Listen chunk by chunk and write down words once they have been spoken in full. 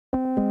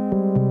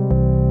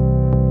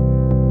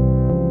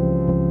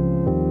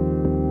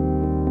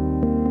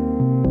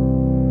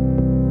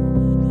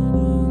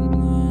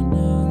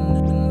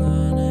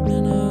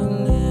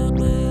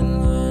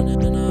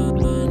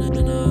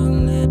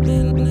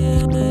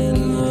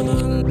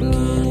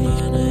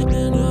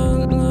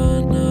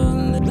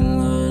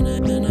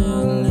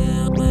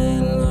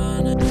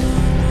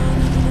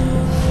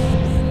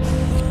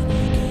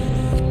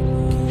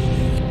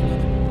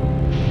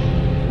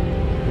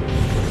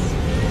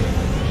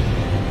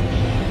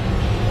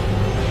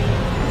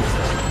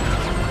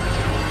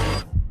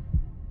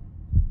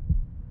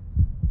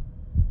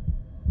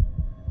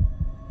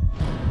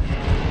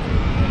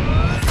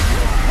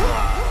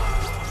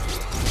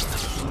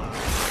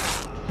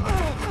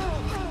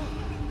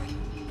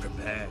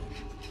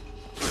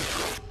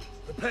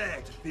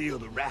Feel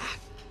the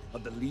wrath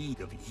of the League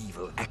of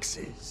Evil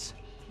X's.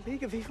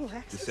 League of Evil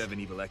X's? The 7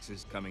 evil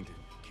X's coming to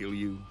kill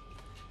you,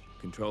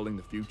 controlling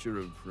the future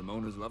of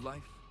Ramona's love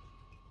life.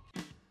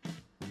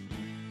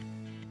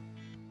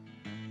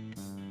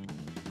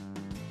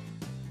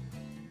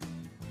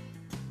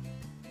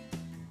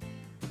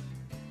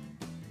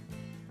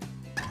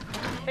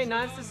 Hey,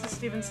 Knives, this is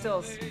Steven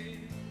Stills.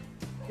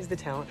 He's the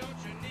talent.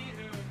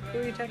 Who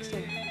are you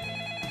texting?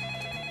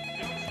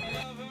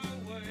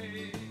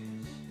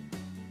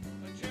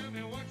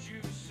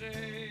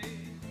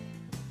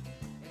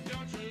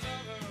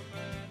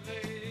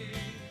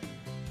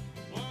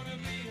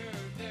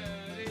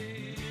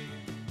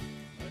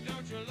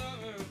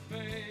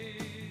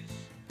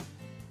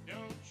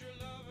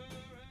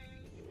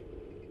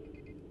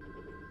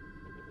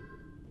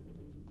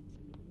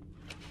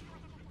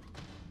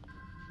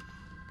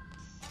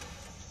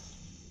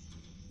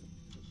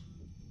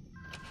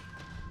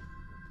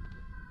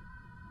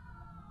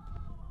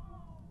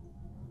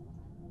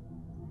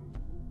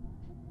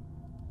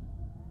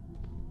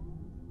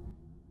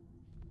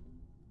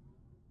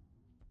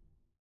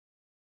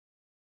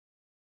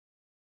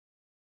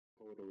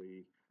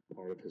 Totally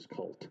part of his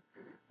cult,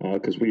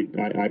 because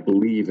I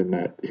believe in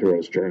that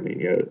hero's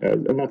journey.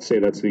 I'm not to say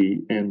that's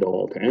the end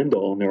all to end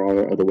all, and there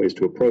are other ways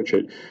to approach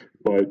it,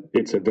 but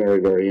it's a very,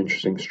 very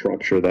interesting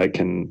structure that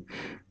can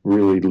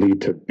really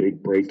lead to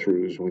big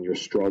breakthroughs when you're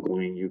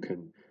struggling. You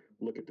can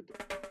look at the.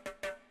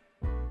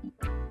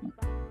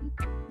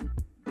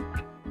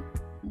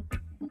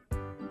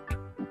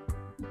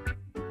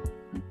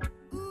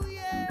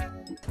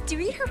 Do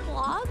you read her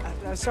blog?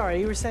 Sorry,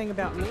 you were saying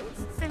about me?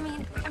 I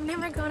mean, I've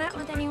never gone out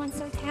with anyone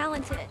so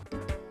talented.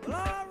 Well,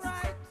 all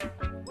right.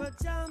 Well,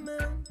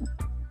 jamming.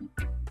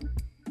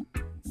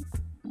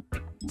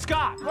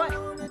 Scott! What? I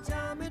wanna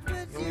jam it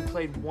with You only you.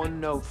 played one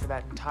note for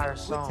that entire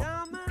song.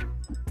 Jamming,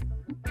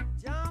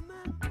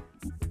 jamming,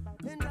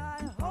 and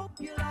I hope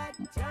you like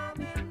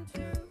jamming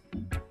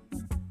too.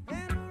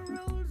 Ain't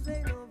no rules,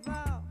 ain't no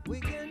vow. We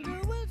can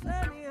do it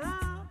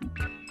anyhow.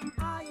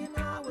 I and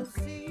I will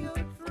see you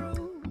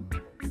through.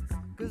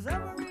 'Cause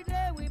every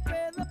day we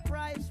pay the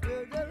price.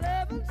 We'll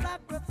live and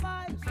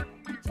sacrifice.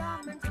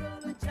 Jamming till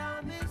the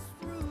jam is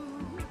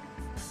through.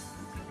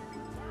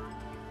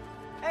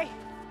 Hey!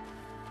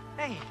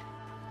 Hey!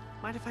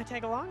 Mind if I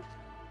tag along?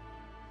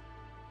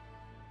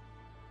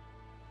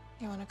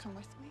 You want to come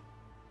with me?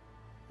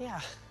 Yeah.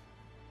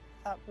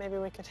 Thought maybe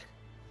we could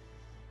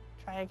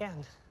try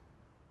again.